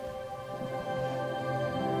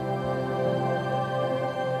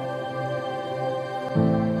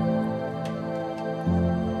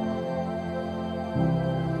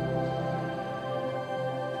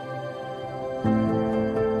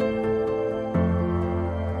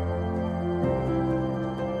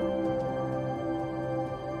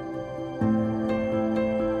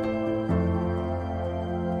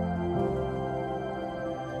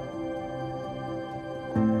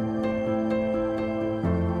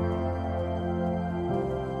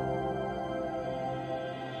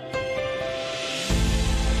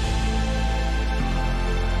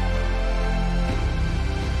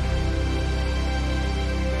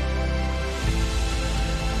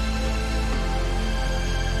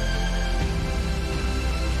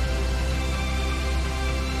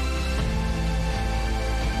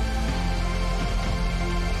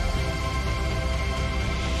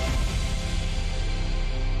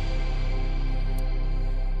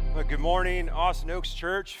Well, good morning, Austin Oaks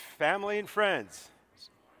Church, family and friends.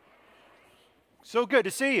 So good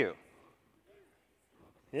to see you.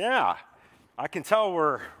 Yeah, I can tell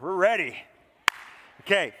we're ready.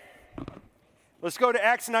 Okay, let's go to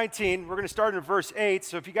Acts 19. We're going to start in verse 8.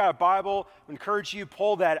 So if you got a Bible, I encourage you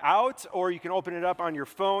pull that out, or you can open it up on your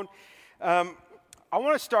phone. I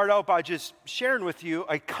want to start out by just sharing with you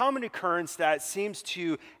a common occurrence that seems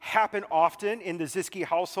to happen often in the Ziske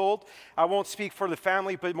household. I won't speak for the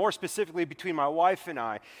family, but more specifically between my wife and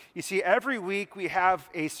I. You see, every week we have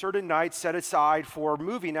a certain night set aside for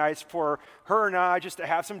movie nights for her and I just to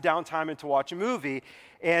have some downtime and to watch a movie.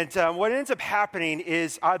 And what ends up happening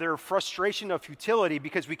is either frustration of futility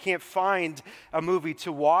because we can't find a movie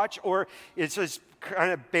to watch, or it's just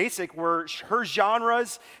kind of basic where her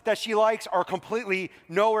genres that she likes are completely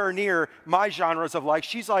nowhere near my genres of like.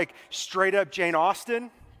 She's like straight up Jane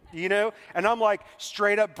Austen, and I'm like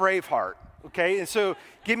straight up Braveheart. Okay, and so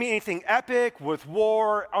give me anything epic with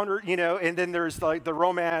war and then there's like the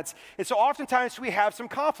romance. And so oftentimes we have some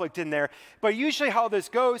conflict in there. But usually how this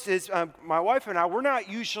goes is my wife and I, we're not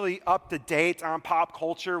usually up to date on pop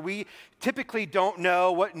culture. We typically don't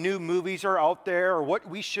know what new movies are out there or what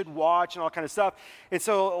we should watch and all kind of stuff. And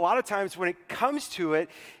so a lot of times when it comes to it,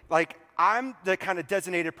 like I'm the kind of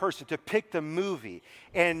designated person to pick the movie.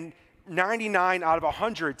 And 99 out of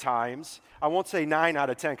 100 times, I won't say 9 out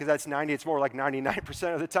of 10 because that's 90, it's more like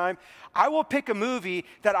 99% of the time, I will pick a movie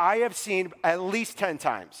that I have seen at least 10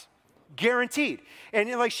 times, guaranteed. And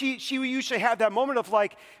like she would usually have that moment of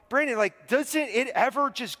like, Brandon, like, doesn't it ever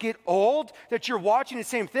just get old that you're watching the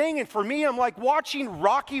same thing? And for me, I'm like, watching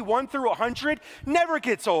Rocky 1 through 100 never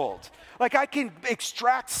gets old. Like I can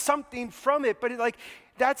extract something from it, but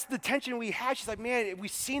that's the tension we had. She's like, man, we've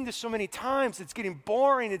seen this so many times. It's getting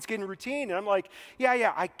boring. It's getting routine. And I'm like,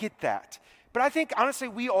 yeah, I get that. But I think, honestly,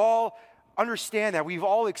 we all understand that. We've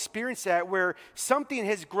all experienced that where something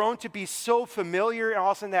has grown to be so familiar, and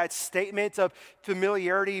also in that statement of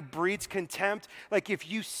familiarity breeds contempt. Like if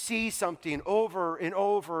you see something over and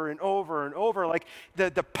over and over and over, like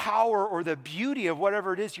the power or the beauty of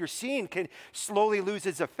whatever it is you're seeing can slowly lose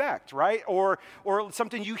its effect, right? Or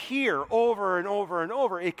something you hear over and over and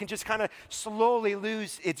over, it can just kind of slowly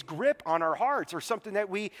lose its grip on our hearts, or something that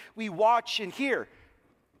we watch and hear.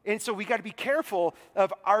 And so we got to be careful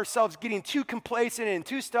of ourselves getting too complacent and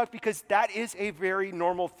too stuck, because that is a very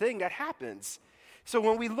normal thing that happens. So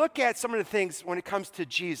when we look at some of the things when it comes to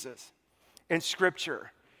Jesus and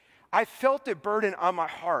Scripture, I felt a burden on my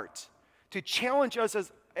heart to challenge us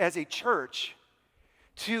as a church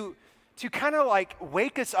to kind of like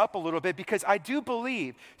wake us up a little bit, because I do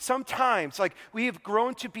believe sometimes like we have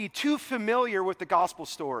grown to be too familiar with the gospel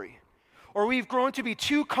story. Or we've grown to be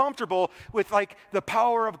too comfortable with like the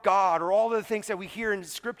power of God or all of the things that we hear in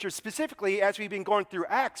Scripture, specifically as we've been going through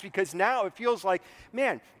Acts, because now it feels like,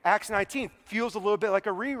 man, Acts 19 feels a little bit like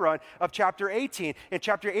a rerun of chapter 18. And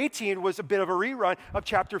chapter 18 was a bit of a rerun of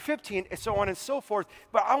chapter 15, and so on and so forth.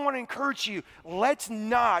 But I want to encourage you, let's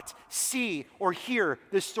not see or hear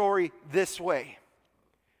this story this way.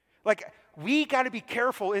 Like, we got to be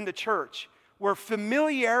careful in the church where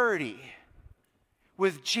familiarity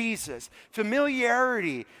with Jesus,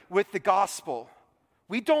 familiarity with the gospel,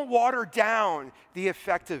 we don't water down the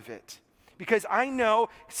effect of it. Because I know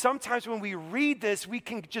sometimes when we read this, we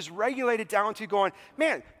can just regulate it down to going,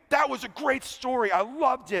 man, that was a great story, I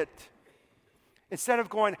loved it. Instead of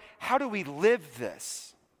going, how do we live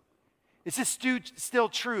this? Is this still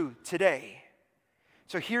true today?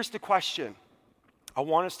 So here's the question I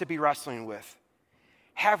want us to be wrestling with.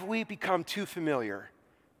 Have we become too familiar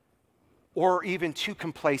or even too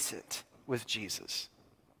complacent with Jesus?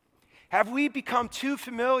 Have we become too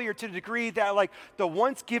familiar to the degree that like the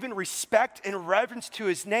once given respect and reverence to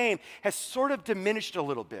his name has sort of diminished a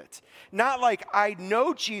little bit? Not like I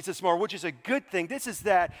know Jesus more, which is a good thing. This is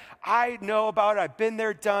that I know about it, I've been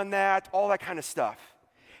there, done that, all that kind of stuff.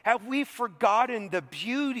 Have we forgotten the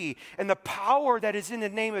beauty and the power that is in the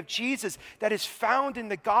name of Jesus, that is found in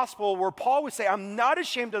the gospel, where Paul would say, I'm not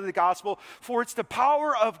ashamed of the gospel, for it's the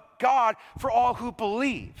power of God for all who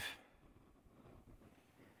believe.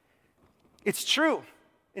 It's true.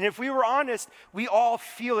 And if we were honest, we all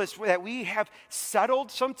feel this, that we have settled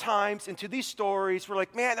sometimes into these stories. We're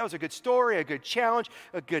like, man, that was a good story, a good challenge,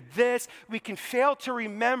 a good this. We can fail to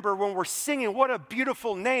remember when we're singing, what a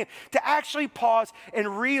beautiful name, to actually pause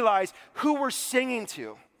and realize who we're singing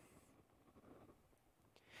to.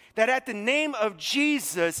 That at the name of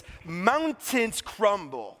Jesus, mountains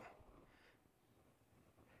crumble.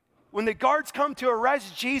 When the guards come to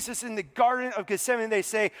arrest Jesus in the Garden of Gethsemane, they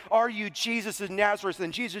say, "Are you Jesus of Nazareth?"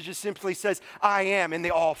 And Jesus just simply says, "I am," and they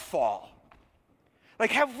all fall.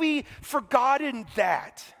 Like, have we forgotten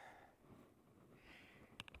that?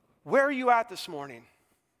 Where are you at this morning?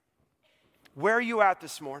 Where are you at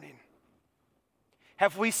this morning?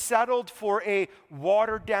 Have we settled for a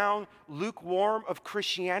watered-down, lukewarm of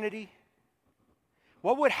Christianity?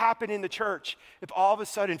 What would happen in the church if all of a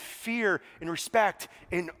sudden fear and respect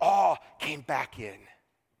and awe came back in?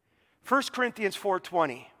 1 Corinthians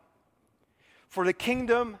 4:20, for the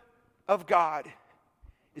kingdom of God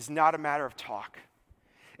is not a matter of talk.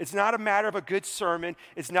 It's not a matter of a good sermon.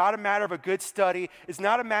 It's not a matter of a good study. It's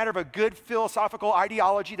not a matter of a good philosophical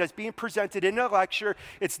ideology that's being presented in a lecture.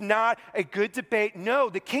 It's not a good debate. No,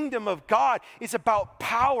 the kingdom of God is about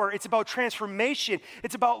power. It's about transformation.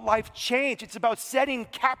 It's about life change. It's about setting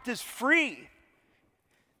captives free.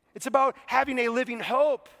 It's about having a living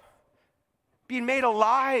hope, being made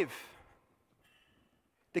alive.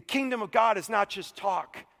 The kingdom of God is not just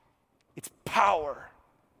talk, it's power.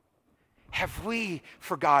 Have we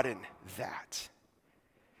forgotten that?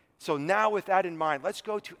 So now with that in mind, let's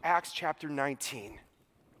go to Acts chapter 19.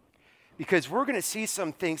 Because we're going to see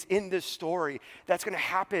some things in this story that's going to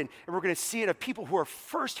happen, and we're going to see it of people who are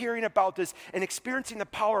first hearing about this and experiencing the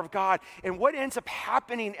power of God and what ends up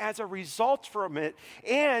happening as a result from it.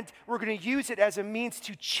 And we're going to use it as a means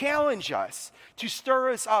to challenge us, to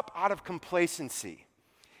stir us up out of complacency.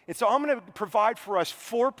 And so I'm going to provide for us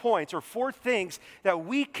 4 points or 4 things that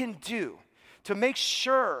we can do to make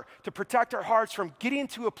sure to protect our hearts from getting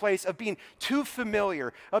to a place of being too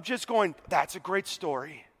familiar, of just going, that's a great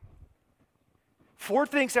story. 4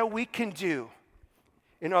 things that we can do,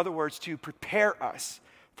 in other words, to prepare us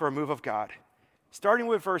for a move of God. Starting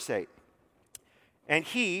with verse 8. And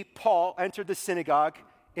he, Paul, entered the synagogue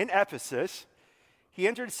in Ephesus. He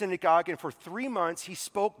entered the synagogue, and for 3 months he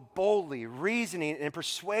spoke boldly, reasoning and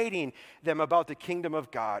persuading them about the kingdom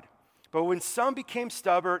of God. But when some became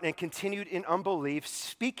stubborn and continued in unbelief,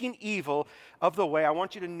 speaking evil of the way, I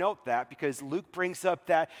want you to note that because Luke brings up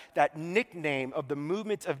that nickname of the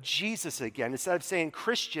movement of Jesus again. Instead of saying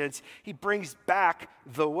Christians, he brings back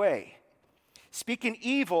the way. Speaking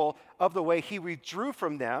evil of the way, he withdrew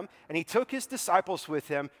from them, and he took his disciples with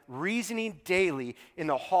him, reasoning daily in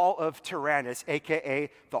the hall of Tyrannus, a.k.a.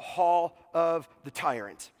 the hall of the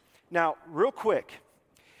tyrant. Now, real quick,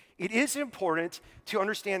 it is important to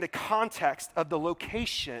understand the context of the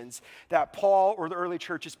locations that Paul or the early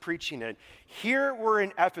church is preaching in. Here we're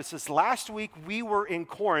in Ephesus. Last week we were in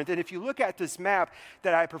Corinth, and if you look at this map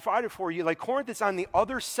that I provided for you, like Corinth is on the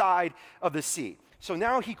other side of the sea. So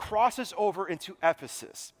now he crosses over into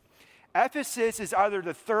Ephesus. Ephesus is either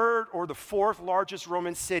the 3rd or the 4th largest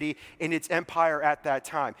Roman city in its empire at that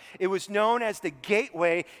time. It was known as the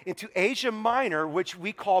gateway into Asia Minor, which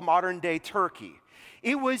we call modern-day Turkey.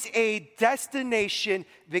 It was a destination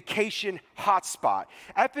vacation hotspot.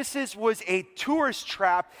 Ephesus was a tourist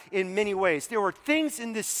trap in many ways. There were things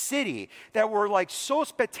in this city that were like so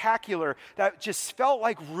spectacular that just felt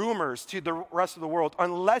like rumors to the rest of the world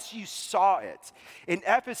unless you saw it. And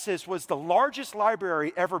Ephesus was the largest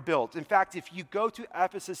library ever built. In fact, if you go to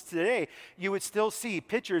Ephesus today, you would still see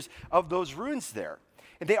pictures of those ruins there.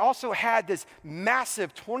 And they also had this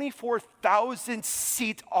massive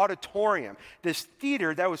 24,000-seat auditorium, this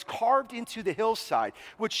theater that was carved into the hillside,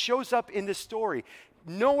 which shows up in this story.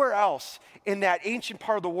 Nowhere else in that ancient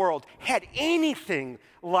part of the world had anything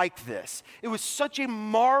like this. It was such a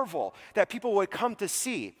marvel that people would come to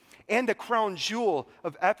see. And the crown jewel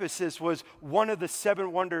of Ephesus was one of the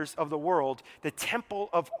 7 wonders of the world, the Temple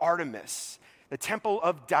of Artemis, the Temple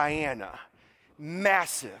of Diana.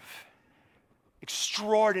 Massive.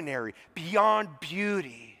 Extraordinary, beyond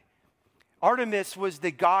beauty. Artemis was the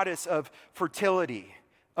goddess of fertility,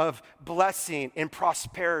 of blessing and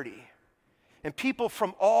prosperity. And people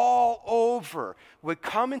from all over would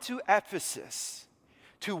come into Ephesus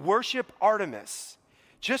to worship Artemis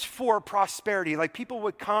just for prosperity. Like people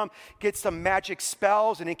would come, get some magic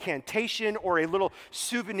spells, an incantation, or a little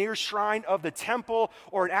souvenir shrine of the temple,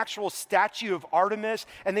 or an actual statue of Artemis,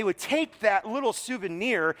 and they would take that little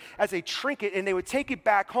souvenir as a trinket, and they would take it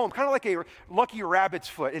back home, kind of like a lucky rabbit's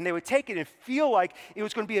foot, and they would take it and feel like it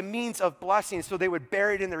was going to be a means of blessing, so they would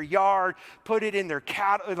bury it in their yard, put it in their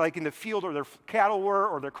cattle, like in the field where their cattle were,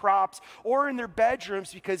 or their crops, or in their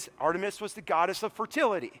bedrooms, because Artemis was the goddess of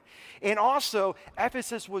fertility. And also,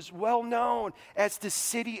 Ephesus was well known as the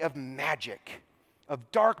city of magic,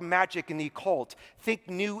 of dark magic and the occult. Think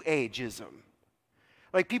New Ageism.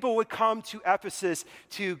 Like people would come to Ephesus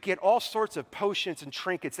to get all sorts of potions and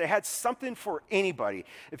trinkets. They had something for anybody.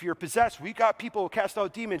 If you're possessed, we got people who cast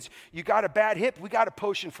out demons. You got a bad hip, we got a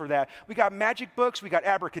potion for that. We got magic books, we got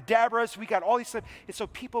abracadabras, we got all these stuff. And so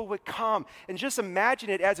people would come. And just imagine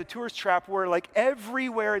it as a tourist trap where like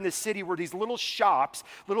everywhere in the city were these little shops,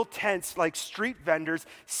 little tents, like street vendors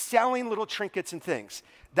selling little trinkets and things.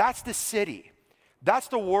 That's the city. That's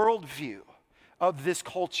the worldview of this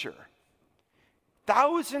culture.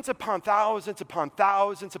 Thousands upon thousands upon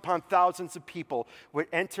thousands upon thousands of people would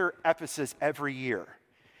enter Ephesus every year.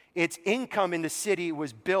 Its income in the city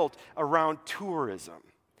was built around tourism.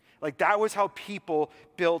 Like that was how people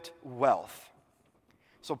built wealth.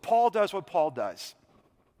 So Paul does what Paul does.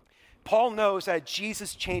 Paul knows that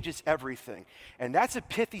Jesus changes everything. And that's a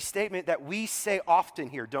pithy statement that we say often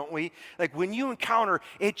here, don't we? Like when you encounter,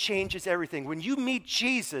 it changes everything. When you meet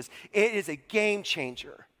Jesus, it is a game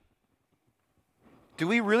changer. Do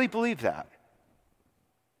we really believe that?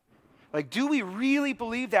 Like, do we really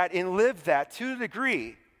believe that and live that to the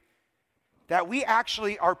degree that we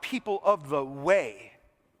actually are people of the way?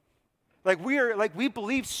 We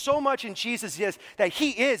believe so much in Jesus, yes, that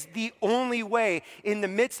he is the only way in the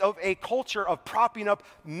midst of a culture of propping up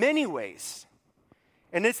many ways.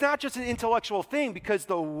 And it's not just an intellectual thing because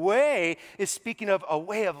the way is speaking of a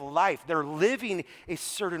way of life. They're living a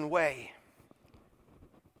certain way.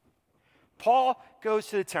 Paul goes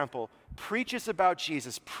to the temple, preaches about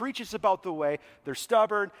Jesus, preaches about the way. They're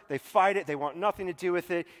stubborn, they fight it, they want nothing to do with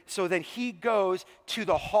it. So then he goes to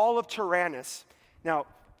the Hall of Tyrannus. Now,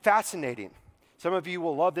 fascinating. Some of you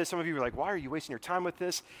will love this. Some of you are like, why are you wasting your time with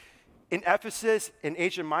this? In Ephesus, in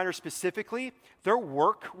Asia Minor specifically, their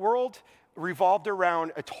work world revolved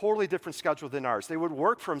around a totally different schedule than ours. They would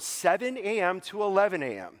work from 7 a.m. to 11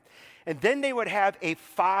 a.m. And then they would have a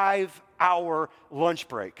 5-hour lunch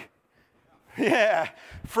break. Yeah,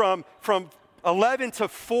 from 11 to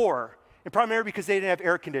 4, and primarily because they didn't have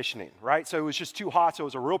air conditioning, right? So it was just too hot, so it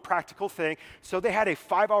was a real practical thing. So they had a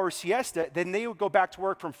 5-hour siesta, then they would go back to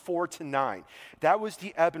work from 4 to 9. That was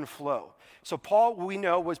the ebb and flow. So Paul, we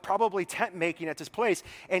know, was probably tent making at this place,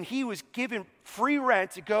 and he was given free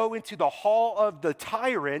rent to go into the hall of the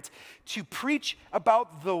tyrant to preach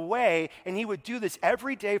about the way, and he would do this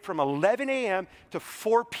every day from 11 a.m. to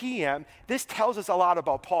 4 p.m. This tells us a lot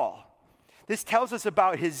about Paul. This tells us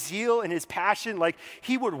about his zeal and his passion. Like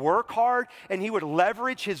he would work hard and he would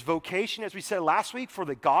leverage his vocation, as we said last week, for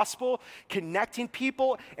the gospel, connecting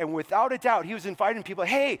people. And without a doubt, he was inviting people,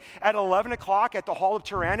 hey, at 11 o'clock at the Hall of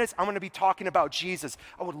Tyrannus, I'm going to be talking about Jesus.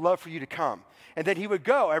 I would love for you to come. And then he would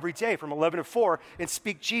go every day from 11 to 4 and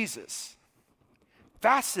speak Jesus.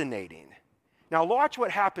 Fascinating. Now watch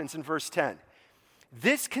what happens in verse 10.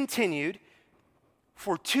 This continued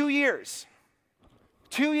for 2 years.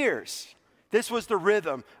 2 years. This was the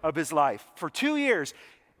rhythm of his life. For 2 years,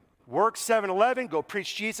 work 7-11, go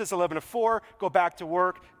preach Jesus, 11 to 4, go back to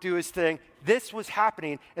work, do his thing. This was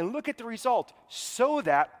happening, and look at the result. So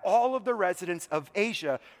that all of the residents of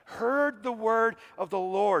Asia heard the word of the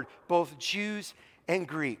Lord, both Jews and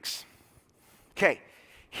Greeks. Okay,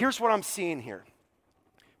 here's what I'm seeing here.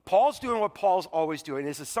 Paul's doing what Paul's always doing.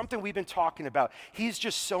 This is something we've been talking about. He's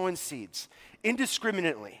just sowing seeds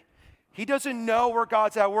indiscriminately. He doesn't know where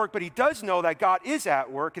God's at work, but he does know that God is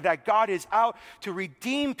at work, that God is out to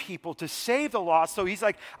redeem people, to save the lost. So he's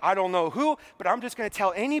like, I don't know who, but I'm just going to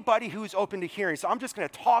tell anybody who's open to hearing. So I'm just going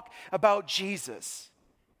to talk about Jesus.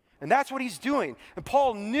 And that's what he's doing. And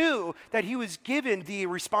Paul knew that he was given the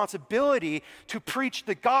responsibility to preach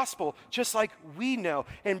the gospel, just like we know.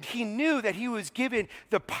 And he knew that he was given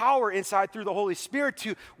the power inside through the Holy Spirit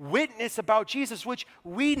to witness about Jesus, which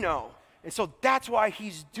we know. And so that's why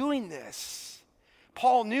he's doing this.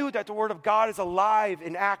 Paul knew that the word of God is alive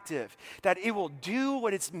and active, that it will do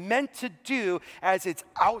what it's meant to do as it's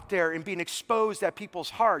out there and being exposed at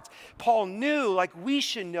people's hearts. Paul knew, like we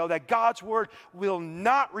should know, that God's word will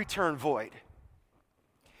not return void.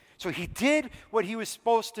 So he did what he was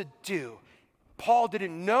supposed to do. Paul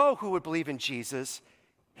didn't know who would believe in Jesus.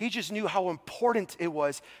 He just knew how important it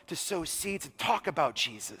was to sow seeds and talk about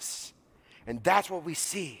Jesus. And that's what we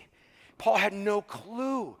see. Paul had no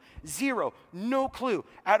clue, no clue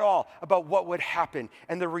at all about what would happen.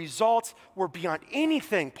 And the results were beyond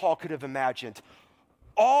anything Paul could have imagined.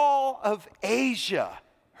 All of Asia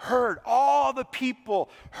heard, all the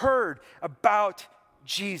people heard about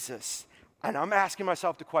Jesus. And I'm asking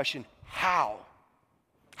myself the question, how?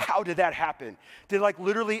 How did that happen? Did like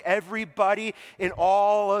literally everybody in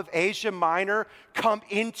all of Asia Minor come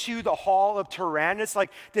into the hall of Tyrannus? Like,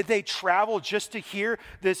 did they travel just to hear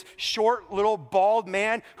this short little bald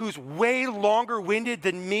man who's way longer winded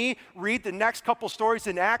than me read the next couple stories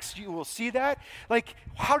in Acts? You will see that. Like,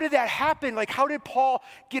 how did that happen? Like, how did Paul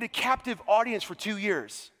get a captive audience for 2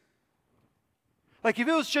 years? Like, if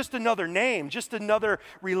it was just another name, just another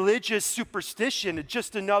religious superstition,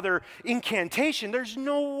 just another incantation, there's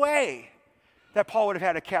no way that Paul would have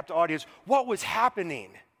had a captive audience. What was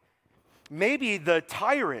happening? Maybe the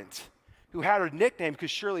tyrant, who had a nickname,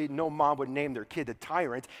 because surely no mom would name their kid the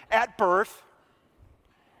tyrant, at birth.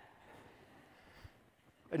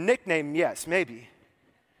 A nickname, yes, maybe.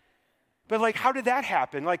 But like, how did that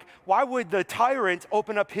happen? Like, why would the tyrant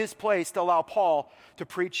open up his place to allow Paul to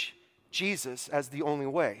preach Jesus as the only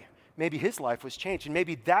way? Maybe his life was changed, and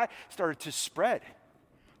maybe that started to spread.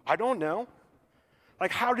 I don't know.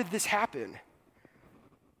 Like, how did this happen?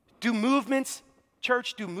 Do movements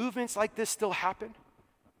like this still happen?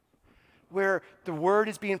 Where the word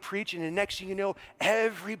is being preached, and the next thing you know,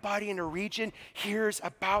 everybody in the region hears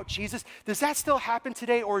about Jesus. Does that still happen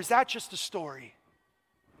today, or is that just a story?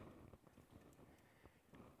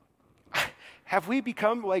 Have we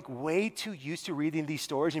become like way too used to reading these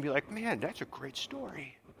stories and be like, man, that's a great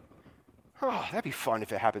story. Oh, that'd be fun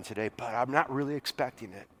if it happened today, but I'm not really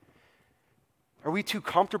expecting it. Are we too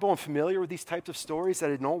comfortable and familiar with these types of stories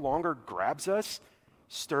that it no longer grabs us,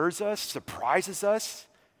 stirs us, surprises us,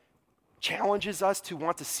 challenges us to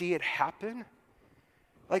want to see it happen?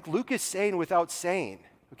 Like Luke is saying without saying,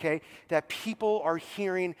 okay, that people are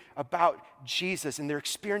hearing about Jesus and they're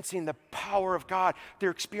experiencing the power of God. They're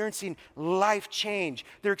experiencing life change.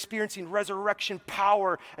 They're experiencing resurrection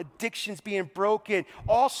power, addictions being broken.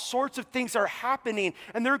 All sorts of things are happening,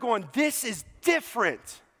 and they're going, this is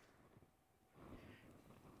different.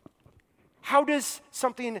 How does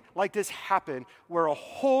something like this happen where a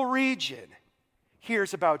whole region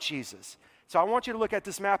hears about Jesus? So I want you to look at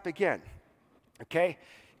this map again, okay?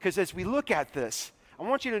 Because as we look at this, I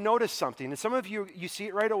want you to notice something, and some of you see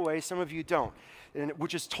it right away, some of you don't,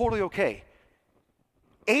 which is totally okay.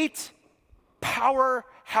 8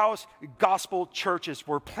 powerhouse gospel churches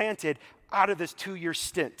were planted out of this 2-year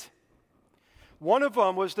stint. One of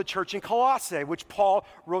them was the church in Colossae, which Paul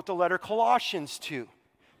wrote the letter Colossians to.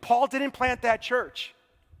 Paul didn't plant that church.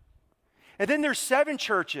 And then there's 7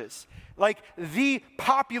 churches, like the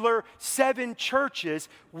popular 7 churches,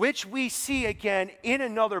 which we see again in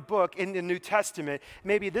another book in the New Testament.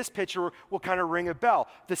 Maybe this picture will kind of ring a bell.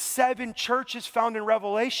 The 7 churches found in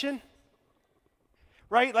Revelation,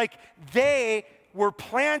 right? Like they were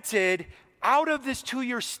planted out of this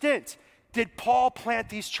 2-year stint. Did Paul plant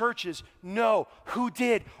these churches? No. Who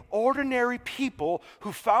did? Ordinary people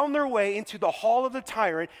who found their way into the hall of the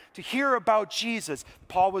tyrant to hear about Jesus.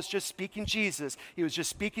 Paul was just speaking Jesus. He was just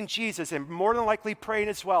speaking Jesus and more than likely praying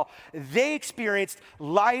as well. They experienced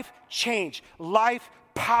life change, life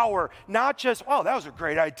power, not just, oh, that was a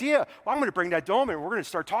great idea. Well, I'm going to bring that dome and we're going to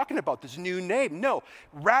start talking about this new name. No,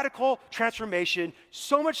 radical transformation,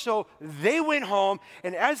 so much so they went home,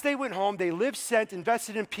 and as they went home, they lived, sent,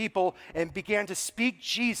 invested in people, and began to speak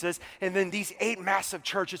Jesus, and then these 8 massive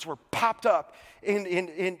churches were popped up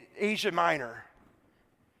in Asia Minor.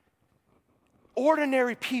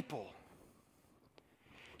 Ordinary people.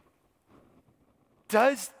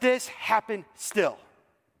 Does this happen still?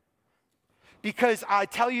 Because I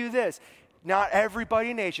tell you this, not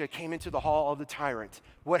everybody in Asia came into the hall of the tyrant.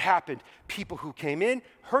 What happened? People who came in,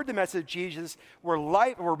 heard the message of Jesus,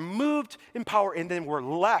 were moved in power, and then were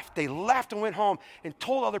left. They left and went home and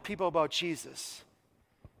told other people about Jesus.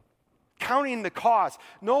 Counting the cost,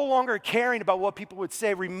 no longer caring about what people would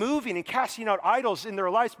say, removing and casting out idols in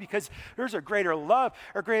their lives because there's a greater love,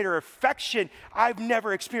 a greater affection. I've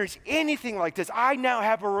never experienced anything like this. I now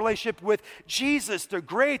have a relationship with Jesus, the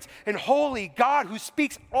great and holy God who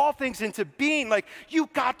speaks all things into being. Like, you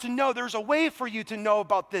got to know, there's a way for you to know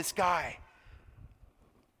about this guy.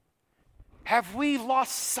 Have we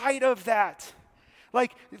lost sight of that?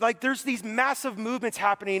 Like there's these massive movements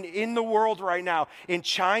happening in the world right now, in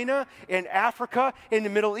China, in Africa, in the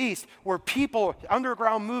Middle East, where people,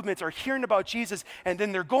 underground movements, are hearing about Jesus, and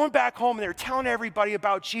then they're going back home and they're telling everybody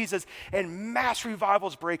about Jesus, and mass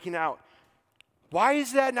revivals breaking out. Why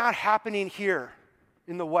is that not happening here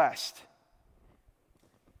in the West?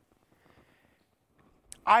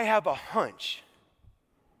 I have a hunch,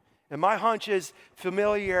 and my hunch is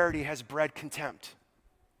familiarity has bred contempt.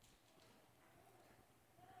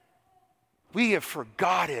 We have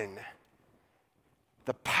forgotten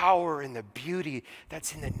the power and the beauty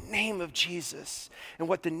that's in the name of Jesus and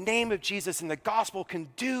what the name of Jesus and the gospel can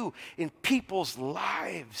do in people's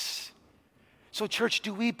lives. So, church,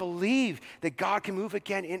 do we believe that God can move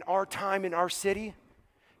again in our time, in our city?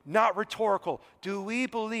 Not rhetorical. Do we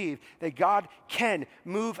believe that God can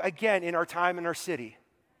move again in our time, in our city?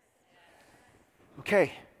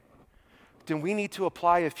 Okay. Then we need to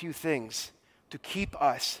apply a few things to keep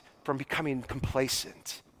us from becoming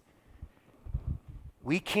complacent.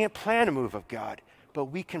 We can't plan a move of God, but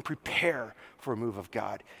we can prepare for a move of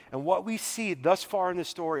God. And what we see thus far in the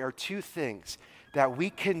story are two things that we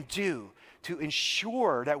can do to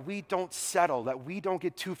ensure that we don't settle, that we don't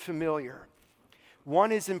get too familiar.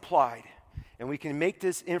 One is implied, and we can make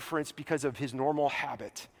this inference because of his normal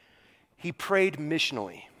habit. He prayed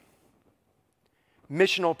missionally.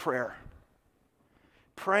 Missional prayer.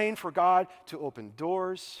 Praying for God to open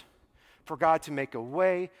doors, for God to make a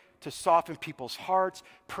way, to soften people's hearts,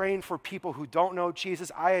 praying for people who don't know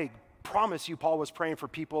Jesus. I promise you Paul was praying for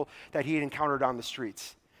people that he had encountered on the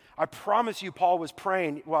streets. I promise you Paul was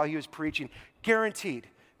praying while he was preaching. Guaranteed,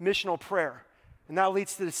 missional prayer. And that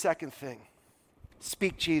leads to the second thing.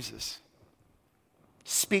 Speak Jesus.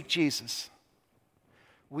 Speak Jesus.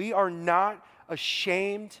 We are not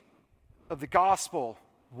ashamed of the gospel.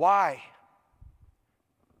 Why?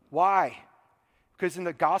 Why? Because in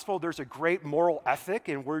the gospel, there's a great moral ethic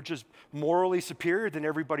and we're just morally superior than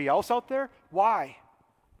everybody else out there? Why?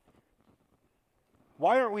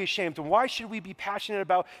 Why aren't we ashamed? And why should we be passionate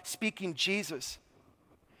about speaking Jesus?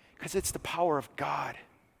 Because it's the power of God.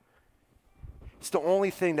 It's the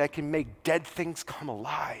only thing that can make dead things come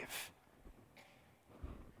alive.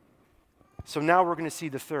 So now we're going to see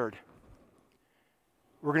the third.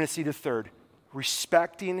 We're going to see the third.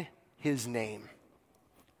 Respecting his name.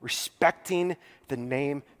 Respecting the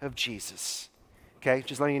name of Jesus. Okay,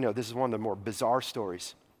 just letting you know, this is one of the more bizarre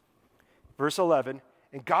stories. Verse 11,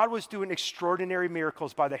 and God was doing extraordinary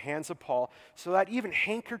miracles by the hands of Paul, so that even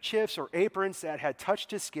handkerchiefs or aprons that had touched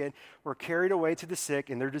his skin were carried away to the sick,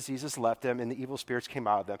 and their diseases left them, and the evil spirits came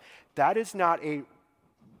out of them. That is not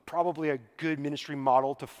probably a good ministry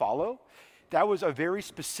model to follow. That was a very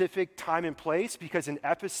specific time and place because in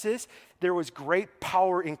Ephesus, there was great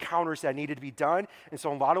power encounters that needed to be done. And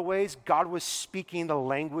so in a lot of ways, God was speaking the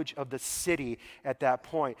language of the city at that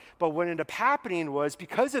point. But what ended up happening was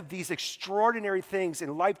because of these extraordinary things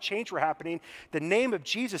and life change were happening, the name of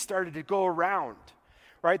Jesus started to go around.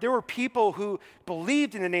 Right? There were people who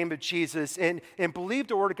believed in the name of Jesus and believed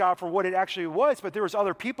the word of God for what it actually was, but there was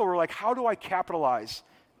other people who were like, how do I capitalize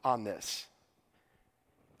on this?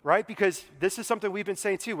 Right? Because this is something we've been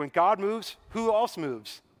saying too. When God moves, who else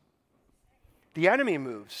moves? The enemy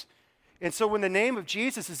moves. And so when the name of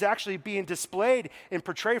Jesus is actually being displayed and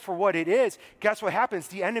portrayed for what it is, guess what happens?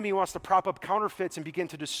 The enemy wants to prop up counterfeits and begin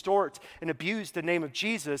to distort and abuse the name of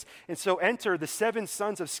Jesus. And so enter the 7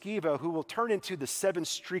 sons of Sceva who will turn into the 7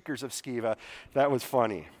 streakers of Sceva. That was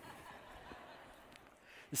funny.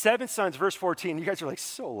 The 7 sons, verse 14, you guys are like,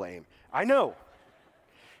 so lame. I know.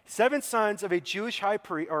 7 sons of a Jewish high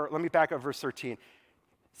priest, or let me back up verse 13.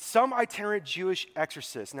 Some itinerant Jewish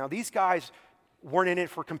exorcists. Now, these guys weren't in it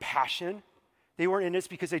for compassion. They weren't in this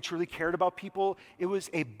because they truly cared about people. It was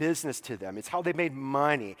a business to them. It's how they made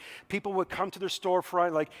money. People would come to their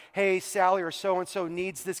storefront like, hey, Sally or so-and-so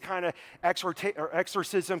needs this kind of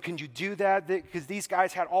exorcism. Can you do that? Because these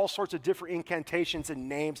guys had all sorts of different incantations and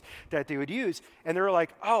names that they would use. And they were like,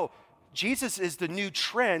 oh, Jesus is the new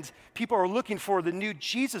trend. People are looking for the new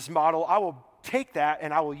Jesus model. I will take that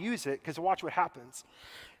and I will use it because watch what happens.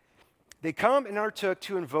 They come and undertook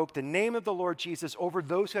to invoke the name of the Lord Jesus over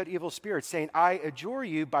those who had evil spirits, saying, I adjure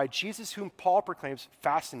you by Jesus whom Paul proclaims.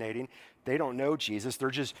 Fascinating. They don't know Jesus.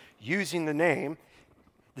 They're just using the name.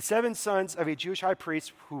 The 7 sons of a Jewish high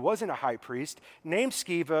priest who wasn't a high priest, named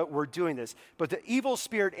Sceva, were doing this. But the evil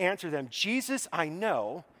spirit answered them, Jesus I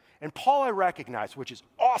know, and Paul I recognize, which is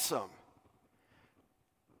awesome.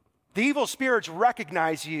 The evil spirits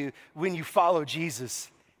recognize you when you follow Jesus,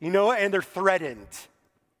 and they're threatened.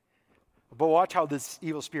 But watch how this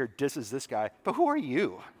evil spirit disses this guy. But who are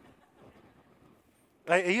you?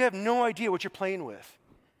 You have no idea what you're playing with.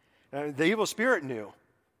 The evil spirit knew,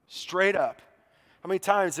 straight up. How many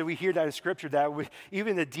times did we hear that in Scripture that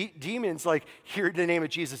even the demons hear the name of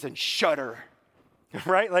Jesus and shudder?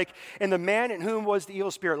 Right? And the man in whom was the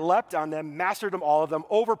evil spirit leapt on them, mastered them, all of them,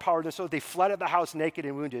 overpowered them, so that they fled at the house naked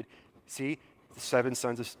and wounded. See? The 7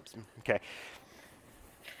 sons of... Okay.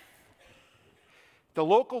 The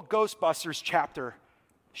local Ghostbusters chapter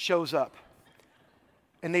shows up.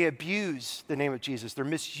 and they abuse the name of Jesus. They're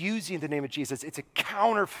misusing the name of Jesus. It's a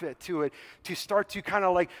counterfeit to it to start to kind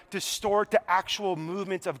of like distort the actual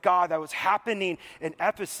movement of God that was happening in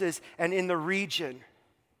Ephesus and in the region.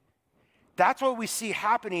 That's what we see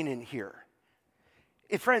happening in here.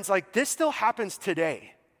 Friends, like this still happens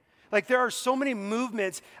today. Like there are so many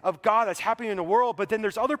movements of God that's happening in the world, but then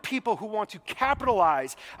there's other people who want to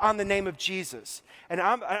capitalize on the name of Jesus. And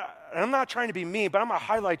I'm not trying to be mean, but I'm going to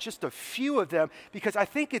highlight just a few of them because I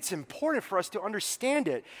think it's important for us to understand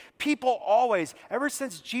it. People always, ever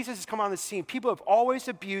since Jesus has come on the scene, people have always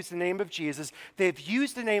abused the name of Jesus. They've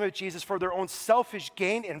used the name of Jesus for their own selfish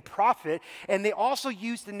gain and profit, and they also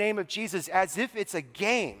use the name of Jesus as if it's a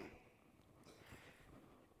game.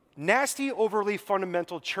 Nasty, overly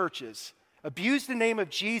fundamental churches abuse the name of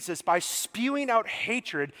Jesus by spewing out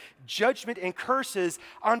hatred, judgment, and curses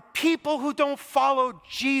on people who don't follow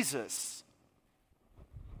Jesus.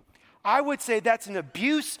 I would say that's an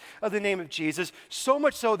abuse of the name of Jesus, so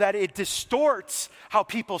much so that it distorts how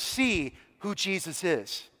people see who Jesus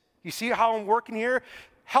is. You see how I'm working here?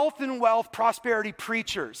 Health and wealth, prosperity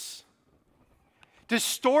preachers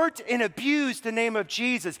distort and abuse the name of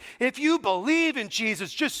Jesus. If you believe in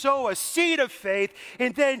Jesus, just sow a seed of faith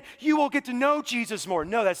and then you will get to know Jesus more.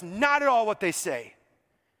 No, that's not at all what they say.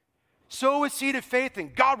 Sow a seed of faith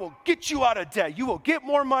and God will get you out of debt. You will get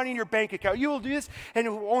more money in your bank account. You will do this and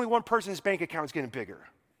only one person's bank account is getting bigger.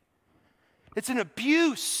 It's an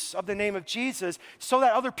abuse of the name of Jesus so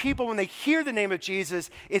that other people, when they hear the name of Jesus,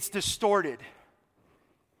 it's distorted.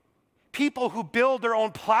 People who build their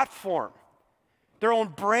own platform, their own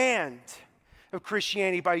brand of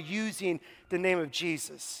Christianity by using the name of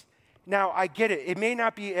Jesus. Now, I get it. It may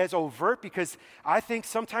not be as overt because I think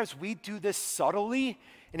sometimes we do this subtly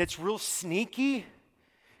and it's real sneaky.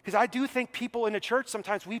 Because I do think people in the church,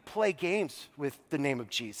 sometimes we play games with the name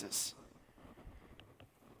of Jesus.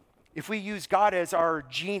 If we use God as our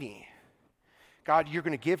genie, God, you're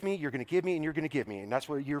going to give me, and you're going to give me. And that's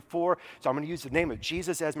what you're for. So I'm going to use the name of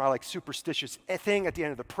Jesus as my superstitious thing at the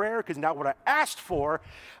end of the prayer because now what I asked for,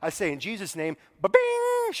 I say in Jesus' name,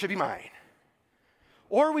 ba-bing, should be mine.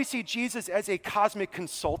 Or we see Jesus as a cosmic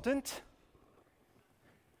consultant.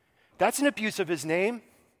 That's an abuse of his name.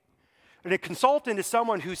 And a consultant is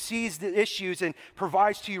someone who sees the issues and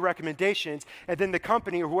provides to you recommendations, and then the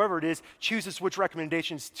company or whoever it is chooses which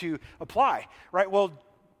recommendations to apply, right? Well,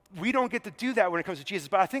 we don't get to do that when it comes to Jesus,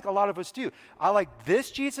 but I think a lot of us do. I like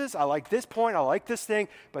this Jesus, I like this point, I like this thing,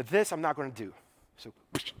 but this I'm not going to do. So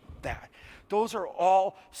that. Those are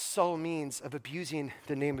all subtle means of abusing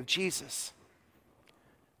the name of Jesus.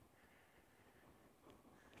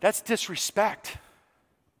 That's disrespect.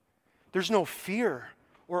 There's no fear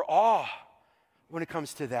or awe when it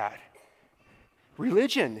comes to that.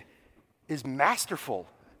 Religion is masterful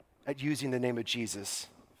at using the name of Jesus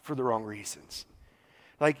for the wrong reasons.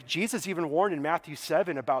 Like Jesus even warned in Matthew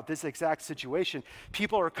 7 about this exact situation.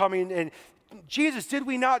 People are coming and, Jesus, did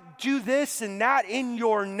we not do this and that in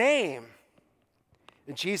your name?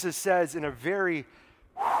 And Jesus says in a very,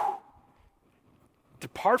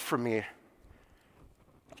 depart from me.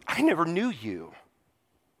 I never knew you.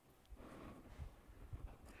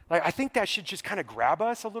 Like, I think that should just kind of grab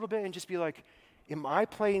us a little bit and just be like, am I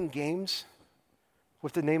playing games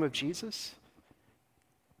with the name of Jesus?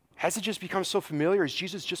 Has it just become so familiar? Is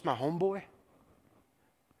Jesus just my homeboy?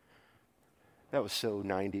 That was so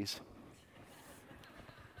 90s.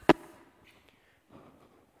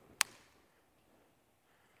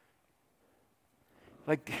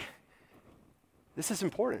 Like, this is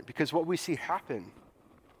important because what we see happen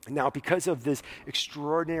now, because of this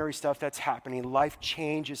extraordinary stuff that's happening, life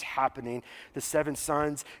change is happening. The 7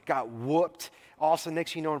 sons got whooped. Also,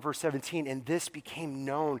 next you know in verse 17, and this became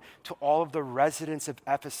known to all of the residents of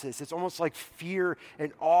Ephesus. It's almost like fear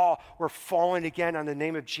and awe were falling again on the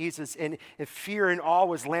name of Jesus. And fear and awe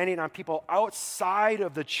was landing on people outside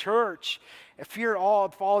of the church. And fear and awe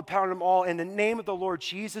followed upon them all. And the name of the Lord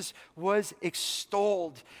Jesus was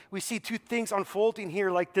extolled. We see 2 things unfolding here,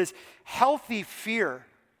 like this healthy fear.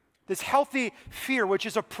 This healthy fear, which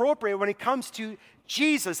is appropriate when it comes to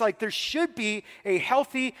Jesus. Like there should be a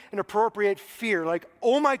healthy and appropriate fear. Like,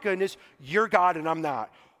 oh my goodness, you're God and I'm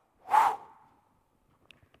not.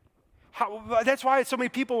 That's why so many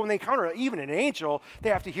people, when they encounter even an angel, they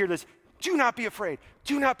have to hear this, do not be afraid,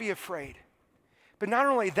 do not be afraid. But not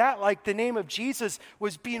only that, like the name of Jesus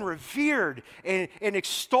was being revered and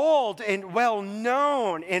extolled and well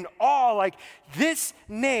known and all. Like this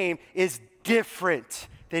name is different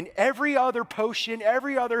than every other potion,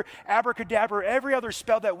 every other abracadabra, every other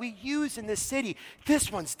spell that we use in this city. This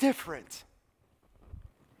one's different.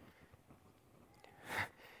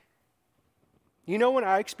 You know when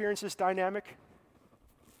I experience this dynamic?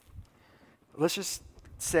 Let's just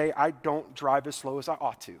say I don't drive as slow as I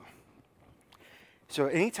ought to. So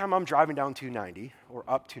anytime I'm driving down 290 or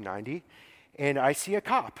up 290 and I see a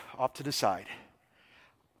cop off to the side,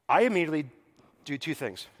 I immediately do two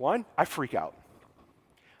things. One, I freak out.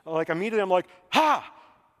 Like immediately I'm like, ha!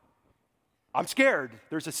 I'm scared.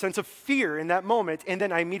 There's a sense of fear in that moment, and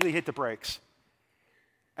then I immediately hit the brakes.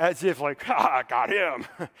 As if like, ha, got him.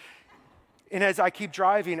 And as I keep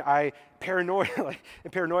driving, I paranoia,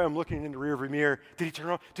 I'm looking in the rearview mirror. Did he turn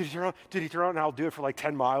on? Did he turn on? Did he turn on? And I'll do it for like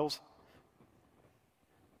 10 miles.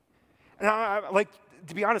 And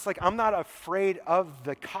to be honest, I'm not afraid of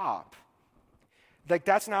the cop.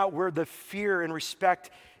 That's not where the fear and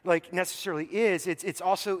respect necessarily is. It's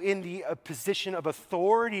also in the position of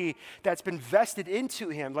authority that's been vested into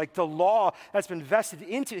him, the law that's been vested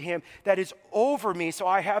into him that is over me. So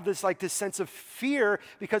I have this sense of fear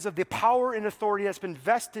because of the power and authority that's been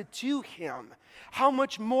vested to him. How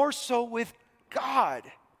much more so with God?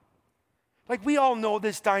 We all know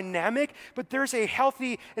this dynamic, but there's a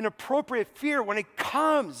healthy and appropriate fear when it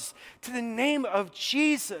comes to the name of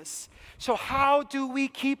Jesus. So how do we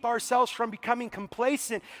keep ourselves from becoming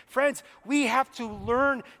complacent? Friends, we have to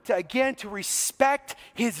learn to respect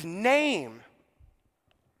his name.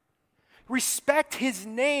 Respect his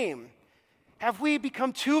name. Have we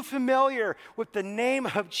become too familiar with the name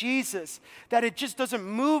of Jesus that it just doesn't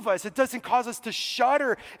move us? It doesn't cause us to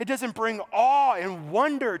shudder. It doesn't bring awe and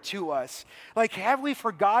wonder to us. Have we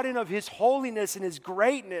forgotten of his holiness and his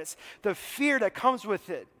greatness, the fear that comes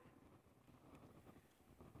with it?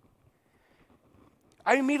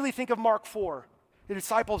 I immediately think of Mark 4. The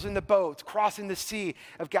disciples in the boat crossing the Sea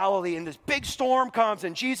of Galilee, and this big storm comes,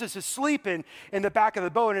 and Jesus is sleeping in the back of the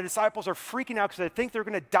boat, and the disciples are freaking out because they think they're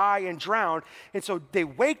going to die and drown. And so they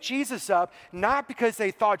wake Jesus up, not because they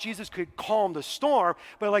thought Jesus could calm the storm,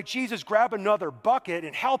 but Jesus, grab another bucket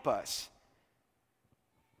and help us.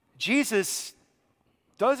 Jesus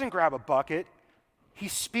doesn't grab a bucket. He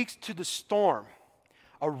speaks to the storm,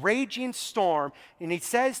 a raging storm, and he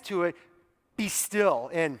says to it, "Be still."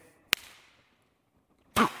 And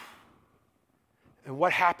And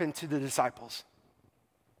what happened to the disciples?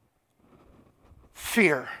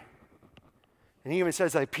 Fear. And he even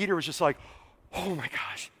says that Peter was just like, oh my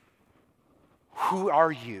gosh, who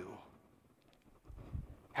are you?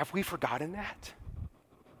 Have we forgotten that?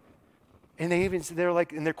 And they're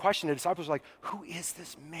like, in their question, the disciples are like, who is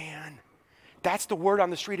this man? That's the word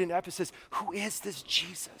on the street in Ephesus. Who is this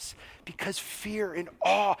Jesus? Because fear and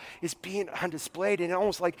awe is being on display, and it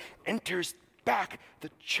almost enters back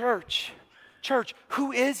the church. Church,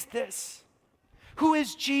 who is this? Who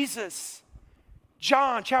is Jesus?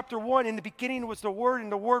 John chapter 1, in the beginning was the Word,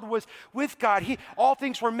 and the Word was with God. All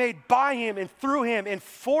things were made by him and through him and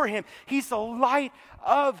for him. He's the light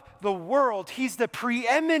of the world. He's the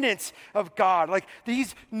preeminence of God.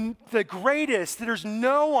 He's the greatest. There's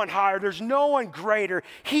no one higher. There's no one greater.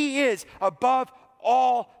 He is above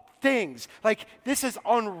all things. This is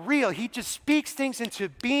unreal. He just speaks things into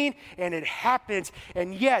being and it happens.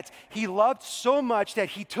 And yet he loved so much that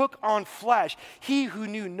he took on flesh. He who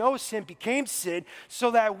knew no sin became sin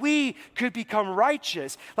so that we could become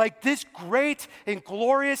righteous. This great and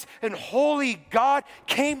glorious and holy God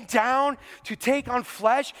came down to take on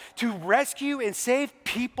flesh to rescue and save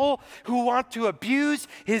people who want to abuse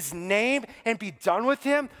his name and be done with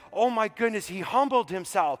him. Oh my goodness, he humbled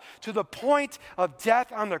himself to the point of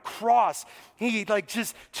death on the cross. He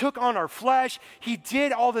just took on our flesh. He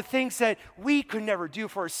did all the things that we could never do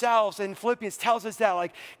for ourselves. And Philippians tells us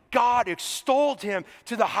that God extolled him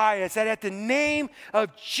to the highest, that at the name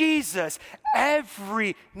of Jesus,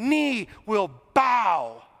 every knee will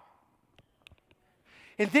bow.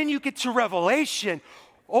 And then you get to Revelation.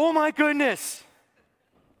 Oh my goodness.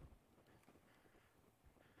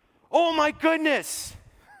 Oh my goodness.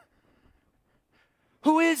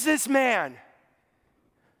 Who is this man?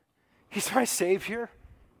 He's my Savior.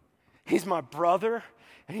 He's my brother.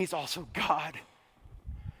 And he's also God.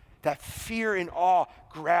 That fear and awe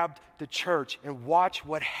grabbed the church. And watch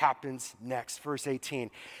what happens next. Verse 18.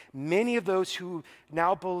 Many of those who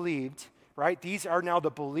now believed, right? These are now the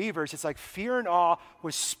believers. It's fear and awe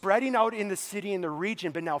was spreading out in the city and the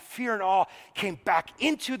region. But now fear and awe came back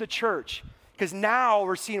into the church. Because now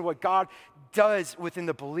we're seeing what God does within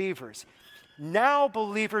the believers. Now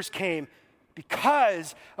believers came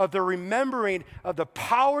because of the remembering of the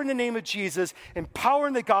power in the name of Jesus and power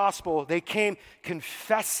in the gospel. They came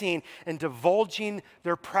confessing and divulging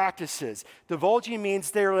their practices. Divulging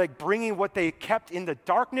means they're bringing what they kept in the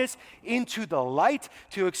darkness into the light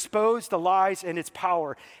to expose the lies and its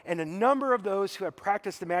power. And a number of those who had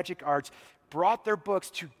practiced the magic arts brought their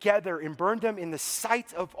books together and burned them in the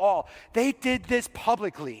sight of all. They did this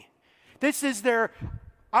publicly. This is their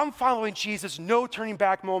I'm following Jesus, no turning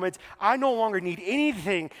back moments. I no longer need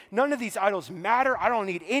anything. None of these idols matter. I don't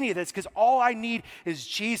need any of this because all I need is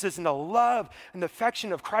Jesus, and the love and the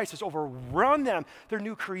affection of Christ has overrun them. They're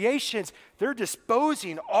new creations. They're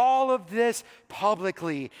disposing all of this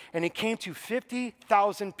publicly. And it came to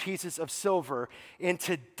 50,000 pieces of silver. In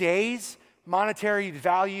today's monetary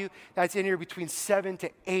value, that's in here between $7 to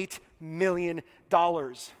 $8 million.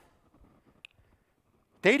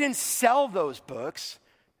 They didn't sell those books.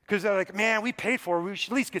 Because they're like, man, we paid for it. We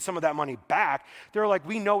should at least get some of that money back. They're like,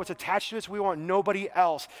 we know what's attached to us. We want nobody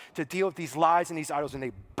else to deal with these lies and these idols. And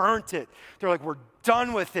they burnt it. They're like, we're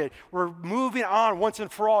done with it. We're moving on once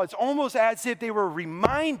and for all. It's almost as if they were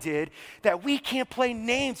reminded that we can't play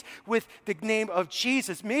names with the name of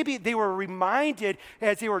Jesus. Maybe they were reminded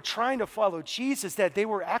as they were trying to follow Jesus that they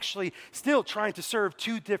were actually still trying to serve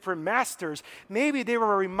two different masters. Maybe they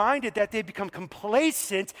were reminded that they'd become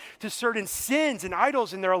complacent to certain sins and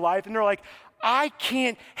idols in their life. And they're like, I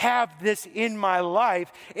can't have this in my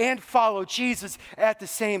life and follow Jesus at the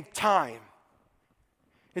same time.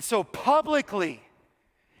 And so publicly,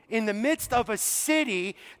 in the midst of a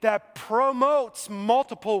city that promotes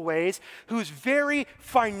multiple ways, whose very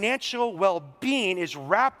financial well-being is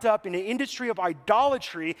wrapped up in an industry of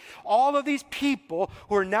idolatry, all of these people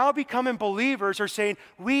who are now becoming believers are saying,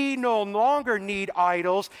 we no longer need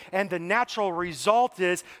idols, and the natural result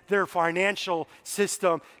is their financial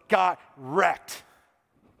system got wrecked.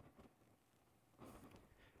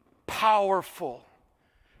 Powerful.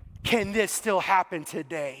 Can this still happen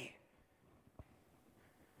today?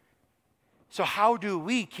 So how do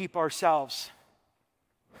we keep ourselves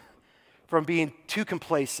from being too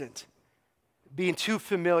complacent, being too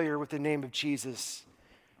familiar with the name of Jesus?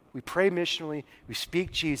 We pray missionally, we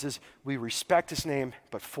speak Jesus, we respect his name,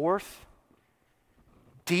 but fourth,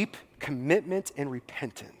 deep commitment and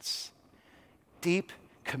repentance. Deep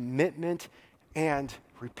commitment and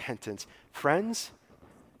repentance. Friends,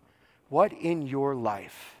 what in your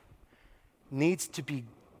life needs to be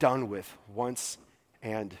done with once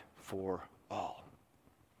and for all?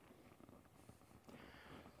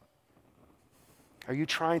 Are you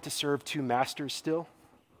trying to serve two masters still?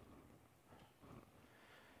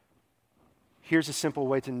 Here's a simple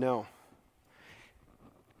way to know.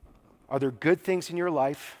 Are there good things in your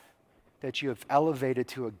life that you have elevated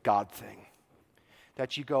to a God thing?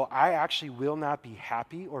 That you go, I actually will not be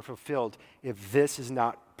happy or fulfilled if this is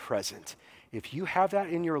not present. If you have that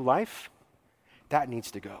in your life, that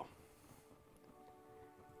needs to go.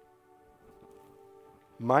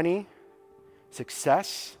 Money,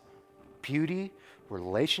 success, beauty,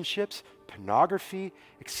 relationships, pornography,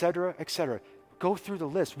 etc., etc. Go through the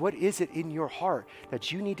list. What is it in your heart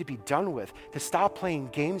that you need to be done with, to stop playing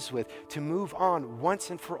games with, to move on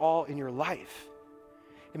once and for all in your life?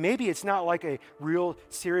 And maybe it's not like a real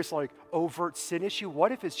serious, like overt sin issue.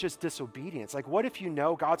 What if it's just disobedience? Like, what if you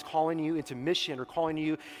know God's calling you into mission, or calling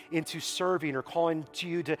you into serving, or calling to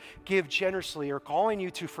you to give generously, or calling you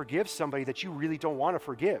to forgive somebody that you really don't want to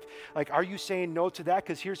forgive? Like, are you saying no to that?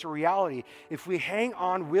 Because here's the reality. If we hang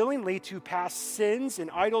on willingly to past sins and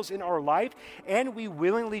idols in our life, and we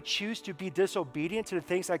willingly choose to be disobedient to the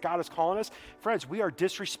things that God is calling us, friends, we are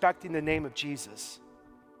disrespecting the name of Jesus.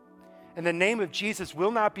 And the name of Jesus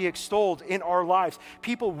will not be extolled in our lives.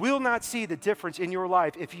 People will not see the difference in your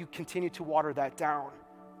life if you continue to water that down.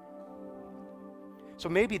 So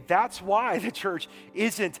maybe that's why the church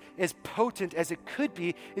isn't as potent as it could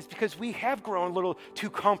be, is because we have grown a little too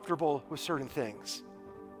comfortable with certain things.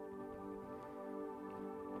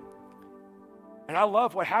 And I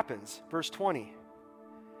love what happens. Verse 20.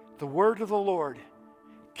 The word of the Lord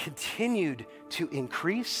continued to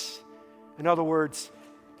increase. In other words,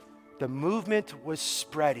 the movement was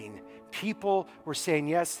spreading. People were saying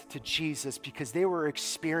yes to Jesus because they were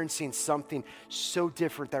experiencing something so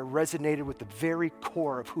different that resonated with the very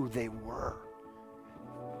core of who they were.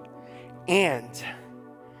 And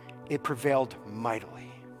it prevailed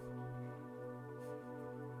mightily.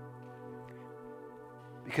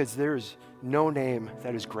 Because there is no name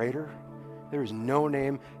that is greater. There is no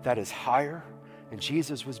name that is higher. And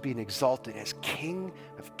Jesus was being exalted as King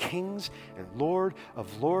of kings and Lord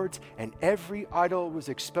of lords. And every idol was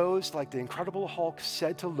exposed, like the Incredible Hulk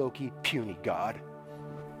said to Loki, puny God.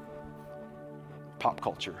 Pop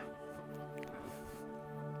culture.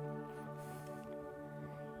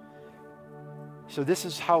 So this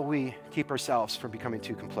is how we keep ourselves from becoming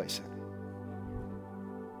too complacent.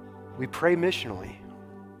 We pray missionally.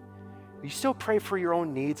 You still pray for your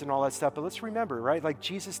own needs and all that stuff, but let's remember, right? Like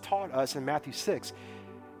Jesus taught us in Matthew 6,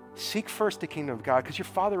 Seek first the kingdom of God because your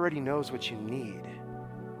Father already knows what you need.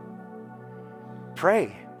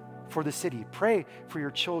 Pray for the city. Pray for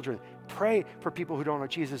your children. Pray for people who don't know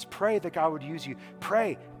Jesus. Pray that God would use you.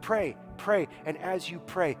 Pray, pray, pray. And as you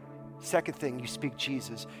pray, second thing, you speak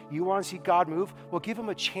Jesus. You want to see God move? Well, give him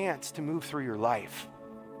a chance to move through your life.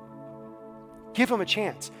 Give him a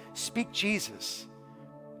chance. Speak Jesus.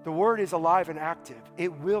 The word is alive and active.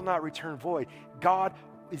 It will not return void. God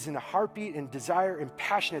is in a heartbeat and desire and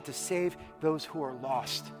passionate to save those who are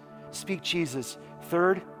lost. Speak Jesus.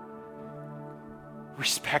 Third,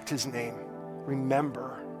 respect his name.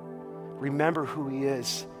 Remember who he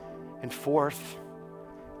is. And fourth,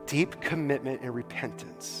 deep commitment and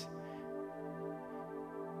repentance.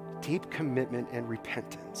 Deep commitment and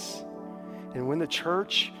repentance. And when the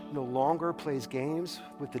church no longer plays games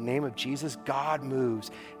with the name of Jesus, God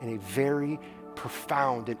moves in a very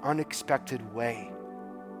profound and unexpected way.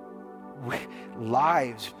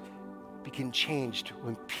 Lives begin changed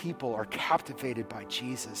when people are captivated by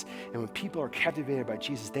Jesus. And when people are captivated by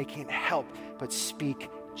Jesus, they can't help but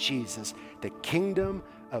speak Jesus. The kingdom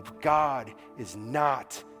of God is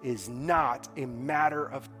not a matter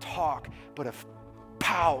of talk, but of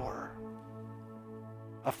power.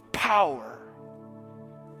 Of power.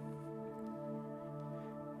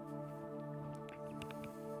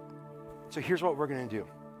 So here's what we're going to do.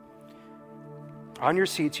 On your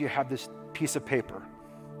seats, you have this piece of paper.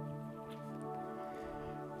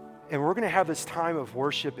 And we're going to have this time of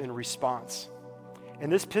worship and response. And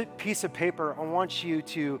this piece of paper, I want you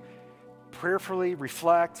to prayerfully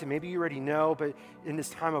reflect, and maybe you already know, but in this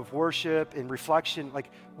time of worship and reflection, like,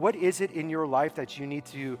 what is it in your life that you need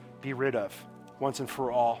to be rid of once and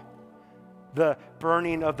for all? The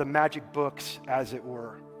burning of the magic books, as it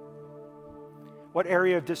were. What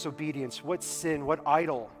area of disobedience? What sin? What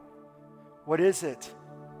idol? What is it?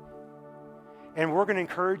 And we're going to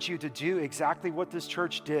encourage you to do exactly what this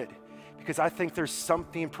church did, because I think there's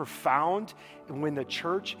something profound when the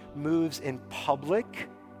church moves in public.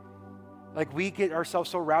 Like, we get ourselves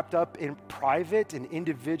so wrapped up in private and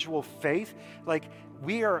individual faith. Like,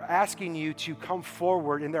 we are asking you to come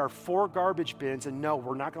forward, and there are 4 garbage bins, and no,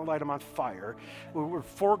 we're not going to light them on fire. We're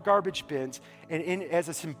 4 garbage bins, and as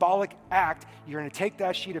a symbolic act, you're going to take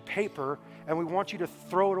that sheet of paper, and we want you to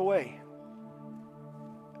throw it away.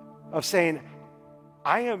 Of saying,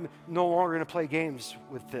 I am no longer going to play games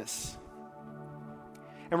with this.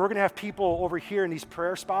 And we're going to have people over here in these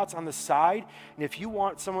prayer spots on the side. And if you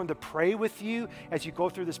want someone to pray with you as you go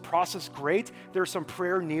through this process, great. There's some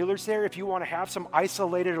prayer kneelers there. If you want to have some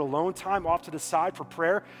isolated alone time off to the side for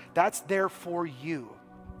prayer, that's there for you.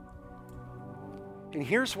 And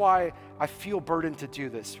here's why I feel burdened to do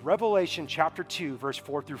this. Revelation chapter 2, verse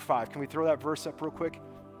 4 through 5. Can we throw that verse up real quick?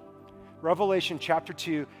 Revelation chapter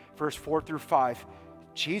 2, verse 4 through 5.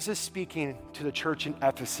 Jesus speaking to the church in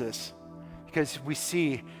Ephesus. Because we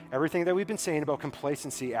see everything that we've been saying about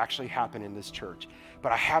complacency actually happen in this church.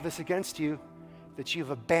 But I have this against you, that you've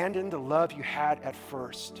abandoned the love you had at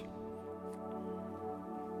first.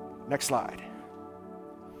 Next slide.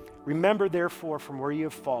 Remember, therefore, from where you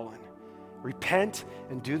have fallen. Repent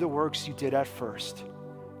and do the works you did at first.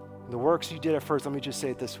 And the works you did at first, let me just say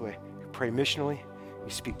it this way. You pray missionally.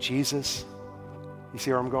 You speak Jesus. You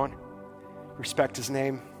see where I'm going? Respect his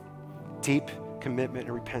name. Deep commitment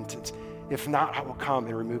and repentance. If not, I will come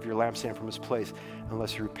and remove your lampstand from his place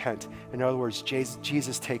unless you repent. In other words,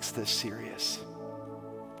 Jesus takes this serious.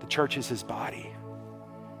 The church is his body.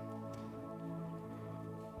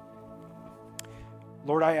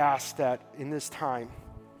 Lord, I ask that in this time,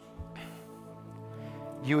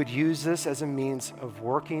 you would use this as a means of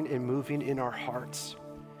working and moving in our hearts.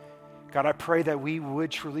 God, I pray that we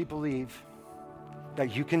would truly believe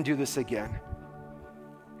that you can do this again.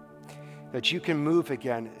 That you can move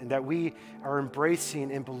again, and that we are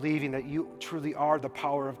embracing and believing that you truly are the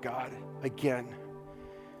power of God again.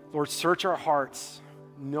 Lord, search our hearts,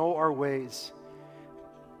 know our ways.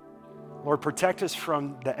 Lord, protect us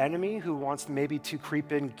from the enemy who wants maybe to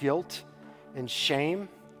creep in guilt and shame,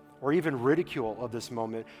 or even ridicule of this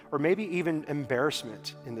moment, or maybe even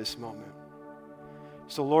embarrassment in this moment.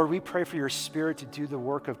 So Lord, we pray for your Spirit to do the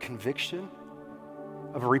work of conviction,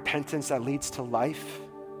 of a repentance that leads to life.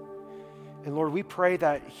 And Lord, we pray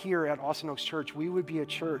that here at Austin Oaks Church, we would be a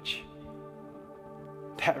church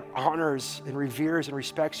that honors and reveres and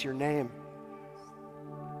respects your name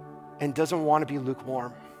and doesn't want to be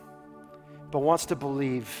lukewarm, but wants to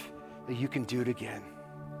believe that you can do it again.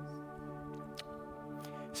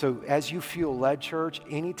 So as you feel led, church,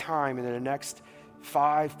 anytime in the next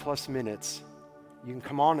 5+ minutes, you can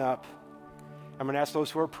come on up. I'm going to ask those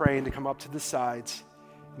who are praying to come up to the sides.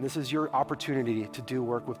 And this is your opportunity to do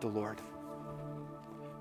work with the Lord.